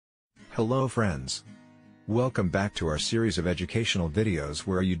Hello friends. Welcome back to our series of educational videos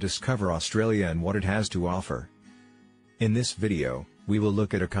where you discover Australia and what it has to offer. In this video, we will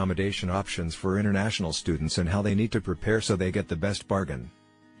look at accommodation options for international students and how they need to prepare so they get the best bargain.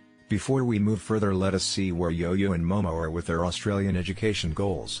 Before we move further, let us see where Yo-Yo and Momo are with their Australian education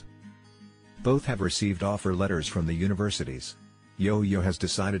goals. Both have received offer letters from the universities. Yo-Yo has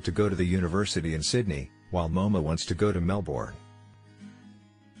decided to go to the university in Sydney, while Momo wants to go to Melbourne.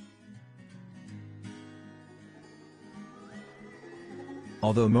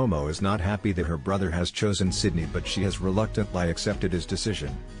 Although Momo is not happy that her brother has chosen Sydney, but she has reluctantly accepted his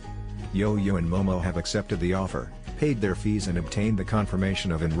decision. Yo-Yo and Momo have accepted the offer, paid their fees and obtained the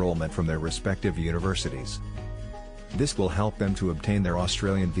confirmation of enrollment from their respective universities. This will help them to obtain their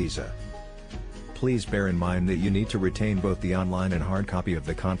Australian visa. Please bear in mind that you need to retain both the online and hard copy of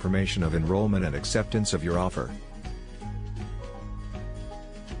the confirmation of enrollment and acceptance of your offer.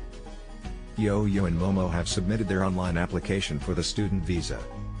 Yo-Yo and Momo have submitted their online application for the student visa.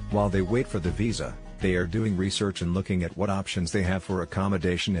 While they wait for the visa, they are doing research and looking at what options they have for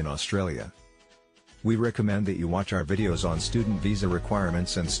accommodation in Australia. We recommend that you watch our videos on student visa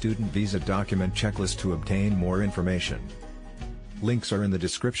requirements and student visa document checklist to obtain more information. Links are in the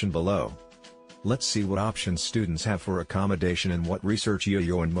description below. Let's see what options students have for accommodation and what research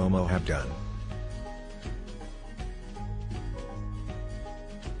Yo-Yo and Momo have done.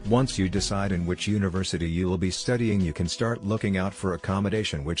 Once you decide in which university you will be studying, you can start looking out for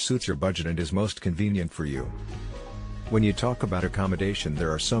accommodation which suits your budget and is most convenient for you. When you talk about accommodation,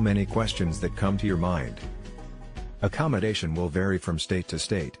 there are so many questions that come to your mind. Accommodation will vary from state to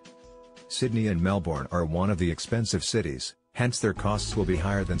state. Sydney and Melbourne are one of the expensive cities, hence their costs will be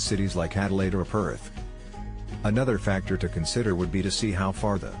higher than cities like Adelaide or Perth. Another factor to consider would be to see how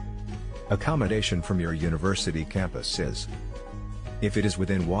far the accommodation from your university campus is. If it is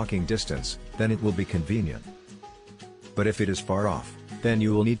within walking distance, then it will be convenient. But if it is far off, then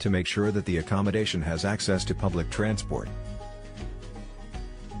you will need to make sure that the accommodation has access to public transport.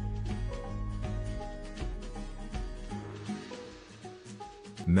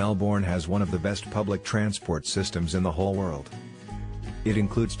 Melbourne has one of the best public transport systems in the whole world. It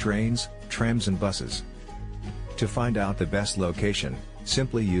includes trains, trams and buses. To find out the best location,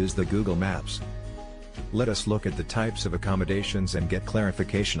 simply use the Google Maps. Let us look at the types of accommodations and get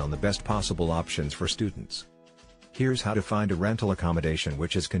clarification on the best possible options for students. Here's how to find a rental accommodation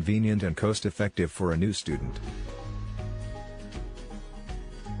which is convenient and cost-effective for a new student.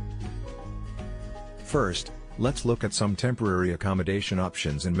 First, let's look at some temporary accommodation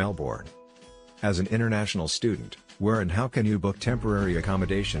options in Melbourne. As an international student, where and how can you book temporary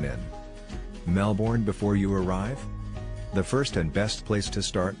accommodation in Melbourne before you arrive? The first and best place to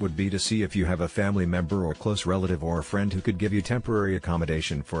start would be to see if you have a family member or close relative or friend who could give you temporary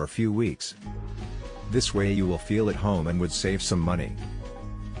accommodation for a few weeks. This way you will feel at home and would save some money.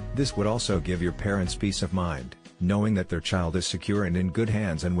 This would also give your parents peace of mind, knowing that their child is secure and in good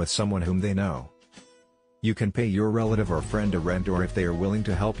hands and with someone whom they know. You can pay your relative or friend a rent, or if they are willing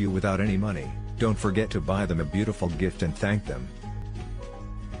to help you without any money, don't forget to buy them a beautiful gift and thank them.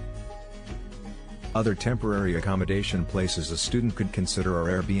 Other temporary accommodation places a student could consider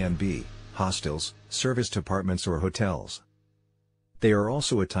are Airbnb, hostels, serviced apartments or hotels. They are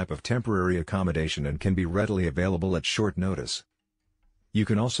also a type of temporary accommodation and can be readily available at short notice. You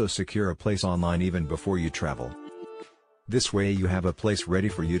can also secure a place online even before you travel. This way you have a place ready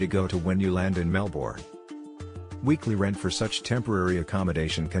for you to go to when you land in Melbourne. Weekly rent for such temporary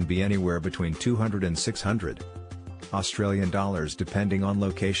accommodation can be anywhere between $200 and $600 Australian dollars depending on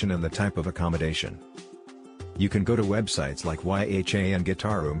location and the type of accommodation. You can go to websites like YHA and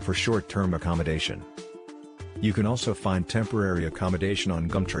Guitarroom for short-term accommodation. You can also find temporary accommodation on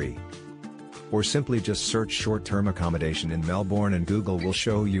Gumtree. Or simply just search short-term accommodation in Melbourne and Google will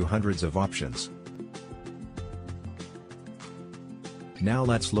show you hundreds of options. Now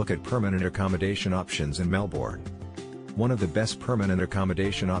let's look at permanent accommodation options in Melbourne. One of the best permanent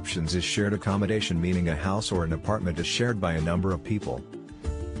accommodation options is shared accommodation, meaning a house or an apartment is shared by a number of people.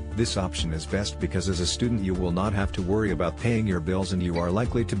 This option is best because as a student you will not have to worry about paying your bills and you are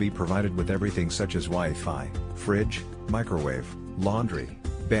likely to be provided with everything such as Wi-Fi, fridge, microwave, laundry,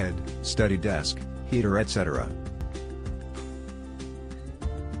 bed, study desk, heater, etc.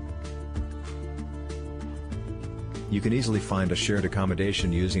 You can easily find a shared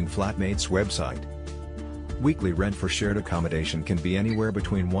accommodation using Flatmate's website. Weekly rent for shared accommodation can be anywhere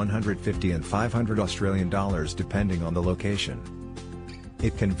between $150 and $500 Australian dollars depending on the location.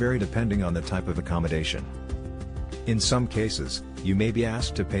 It can vary depending on the type of accommodation. In some cases, you may be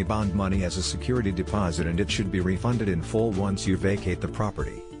asked to pay bond money as a security deposit and it should be refunded in full once you vacate the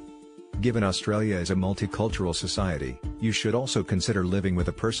property. Given Australia is a multicultural society, you should also consider living with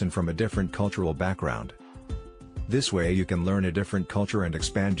a person from a different cultural background. This way you can learn a different culture and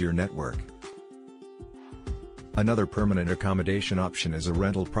expand your network. Another permanent accommodation option is a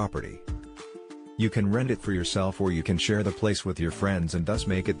rental property. You can rent it for yourself or you can share the place with your friends and thus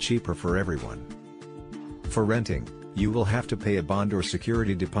make it cheaper for everyone. For renting, you will have to pay a bond or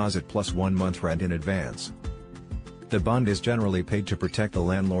security deposit plus 1 month rent in advance. The bond is generally paid to protect the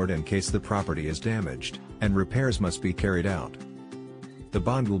landlord in case the property is damaged, and repairs must be carried out. The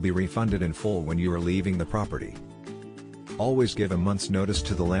bond will be refunded in full when you are leaving the property. Always give a month's notice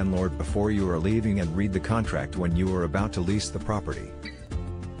to the landlord before you are leaving and read the contract when you are about to lease the property.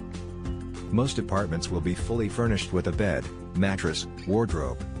 Most apartments will be fully furnished with a bed, mattress,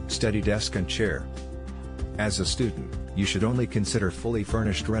 wardrobe, study desk and chair. As a student, you should only consider fully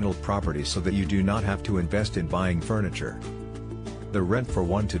furnished rental properties so that you do not have to invest in buying furniture. The rent for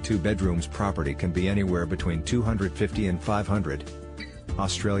 1 to 2 bedrooms property can be anywhere between $250 and $500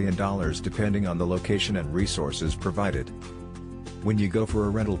 Australian dollars depending on the location and resources provided. When you go for a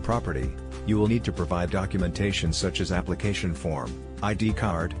rental property, you will need to provide documentation such as application form, ID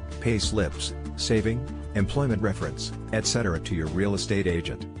card, pay slips, saving, employment reference, etc. to your real estate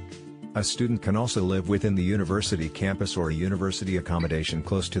agent. A student can also live within the university campus or a university accommodation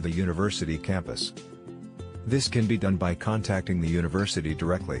close to the university campus. This can be done by contacting the university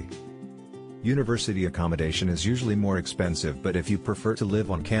directly. University accommodation is usually more expensive, but if you prefer to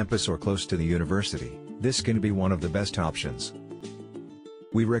live on campus or close to the university, this can be one of the best options.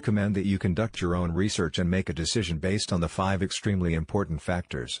 We recommend that you conduct your own research and make a decision based on the 5 extremely important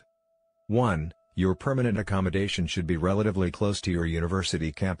factors. 1. Your permanent accommodation should be relatively close to your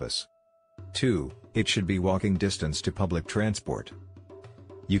university campus. 2. It should be walking distance to public transport.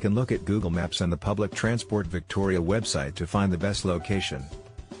 You can look at Google Maps and the Public Transport Victoria website to find the best location.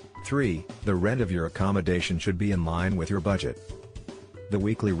 3. The rent of your accommodation should be in line with your budget. The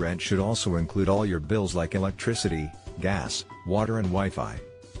weekly rent should also include all your bills like electricity, gas, water and Wi-Fi.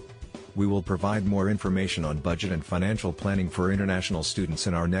 We will provide more information on budget and financial planning for international students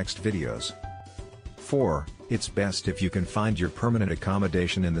in our next videos. 4. It's best if you can find your permanent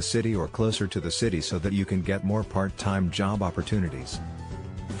accommodation in the city or closer to the city so that you can get more part-time job opportunities.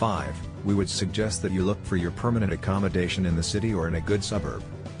 5. We would suggest that you look for your permanent accommodation in the city or in a good suburb.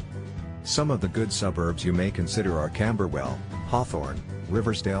 Some of the good suburbs you may consider are Camberwell, Hawthorne,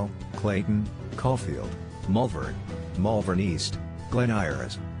 Riversdale, Clayton, Caulfield, Malvern, Malvern East, Glen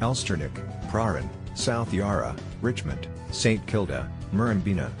Iris, Elsternwick, Prahran, South Yarra, Richmond, St Kilda,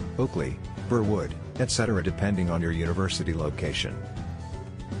 Murrumbeena, Oakley, Burwood, etc. depending on your university location.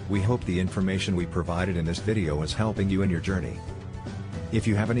 We hope the information we provided in this video is helping you in your journey. If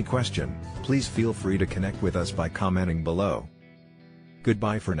you have any question, please feel free to connect with us by commenting below.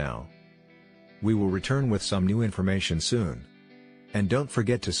 Goodbye for now. We will return with some new information soon. And don't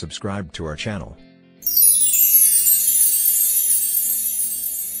forget to subscribe to our channel.